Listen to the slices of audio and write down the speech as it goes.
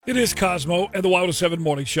It is Cosmo and the Wild 7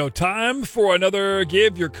 Morning Show. Time for another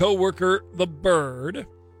Give Your Coworker the Bird.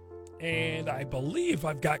 And I believe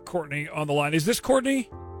I've got Courtney on the line. Is this Courtney?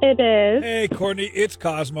 It is. Hey, Courtney, it's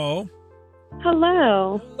Cosmo.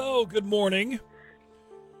 Hello. Hello, good morning.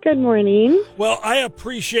 Good morning. Well, I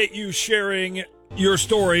appreciate you sharing your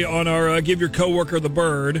story on our Give Your Coworker the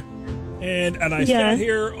Bird. And I sat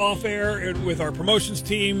here off air with our promotions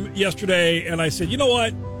team yesterday, and I said, you know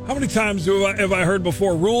what? How many times have I heard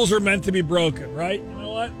before, rules are meant to be broken, right? You know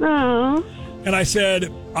what? Oh. And I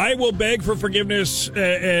said, I will beg for forgiveness,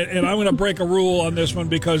 and I'm going to break a rule on this one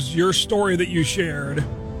because your story that you shared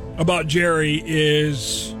about Jerry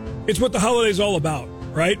it's what the holiday's all about,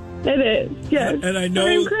 right? It is, yes. And I know...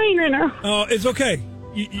 I'm crying right now. Oh, it's okay.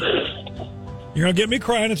 You're going to get me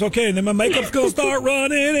crying, it's okay. And then my makeup's going to start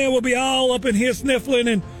running, and we'll be all up in here sniffling,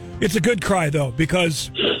 and it's a good cry, though, because...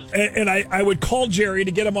 And I would call Jerry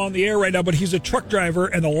to get him on the air right now, but he's a truck driver,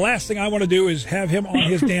 and the last thing I want to do is have him on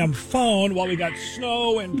his damn phone while we got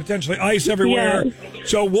snow and potentially ice everywhere. Yes.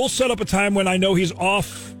 So we'll set up a time when I know he's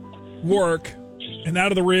off work and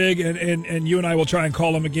out of the rig, and you and I will try and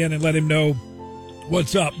call him again and let him know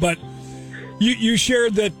what's up. But you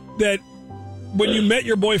shared that when you met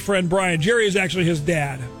your boyfriend, Brian, Jerry is actually his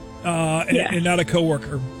dad and not a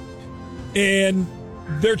coworker. And...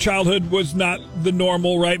 their childhood was not the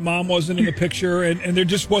normal, right? Mom wasn't in the picture, and there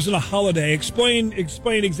just wasn't a holiday. Explain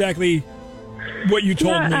exactly what you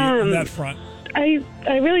told me on that front. I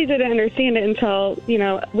really didn't understand it until,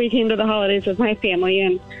 we came to the holidays with my family.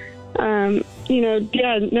 And, no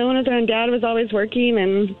one was around. Dad was always working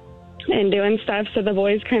and doing stuff, so the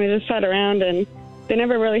boys kind of just sat around, and they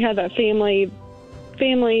never really had that family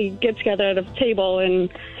get-together at a table. And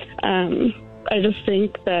I just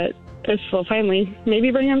think that this will finally maybe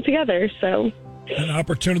bring them together. So an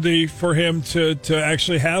opportunity for him to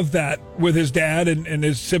actually have that with his dad and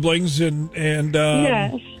his siblings and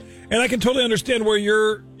yes. And I can totally understand where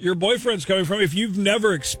your boyfriend's coming from if you've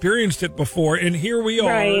never experienced it before. And here we are,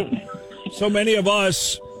 right. So many of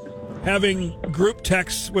us having group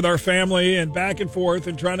texts with our family and back and forth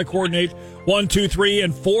and trying to coordinate 1, 2, 3,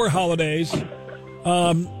 and 4 holidays.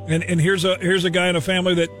 And here's a guy in a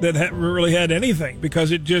family that hadn't really had anything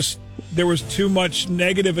because there was too much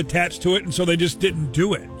negative attached to it, and so they just didn't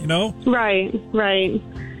do it, Right.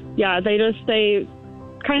 Yeah, they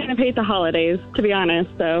kind of hate the holidays, to be honest.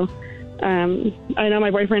 So I know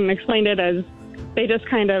my boyfriend explained it as they just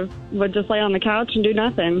kind of would just lay on the couch and do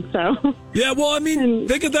nothing. So yeah, well, I mean,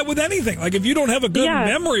 think of that with anything. Like if you don't have a good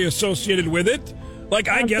memory associated with it. Like,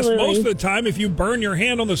 I guess most of the time, if you burn your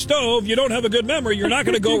hand on the stove, you don't have a good memory. You're not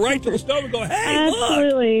going to go right to the stove and go, hey,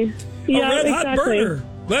 absolutely. Look, yeah, a red-hot exactly. burner.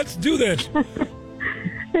 Let's do this.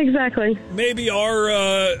 Exactly. Maybe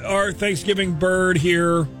our Thanksgiving bird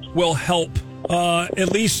here will help,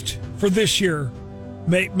 at least for this year,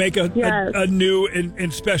 make a new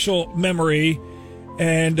and special memory.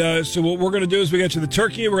 And so what we're going to do is we get you the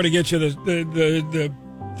turkey. We're going to get you the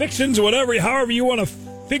fixins, whatever, however you want to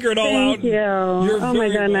figure it all out. Thank you. Oh my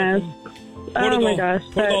goodness. Oh my gosh.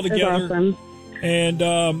 Put it all together. Awesome. And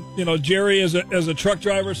Jerry as a truck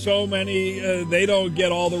driver, so many they don't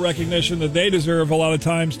get all the recognition that they deserve a lot of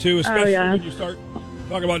times too, especially when you start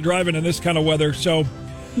talking about driving in this kind of weather. So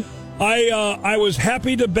I was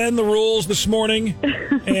happy to bend the rules this morning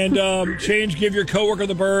and give your coworker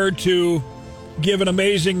the bird to give an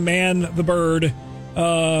amazing man the bird.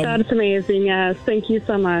 That's amazing. Yes, thank you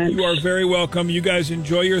so much. You are very welcome. You guys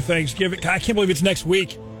enjoy your Thanksgiving. I can't believe it's next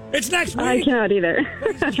week. It's next week. I cannot either.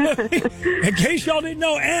 In case y'all didn't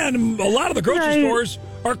know, and a lot of the grocery stores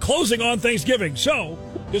are closing on Thanksgiving. So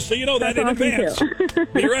just so you know that in advance,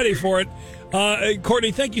 be ready for it.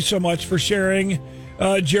 Courtney, thank you so much for sharing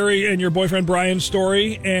Jerry and your boyfriend Brian's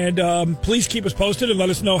story, and please keep us posted and let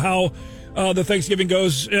us know how the Thanksgiving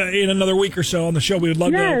goes in another week or so on the show. We would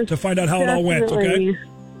love to find out how it all went, okay?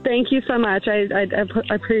 Thank you so much. I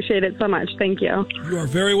appreciate it so much. Thank you. You are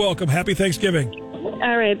very welcome. Happy Thanksgiving.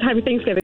 All right. Happy Thanksgiving.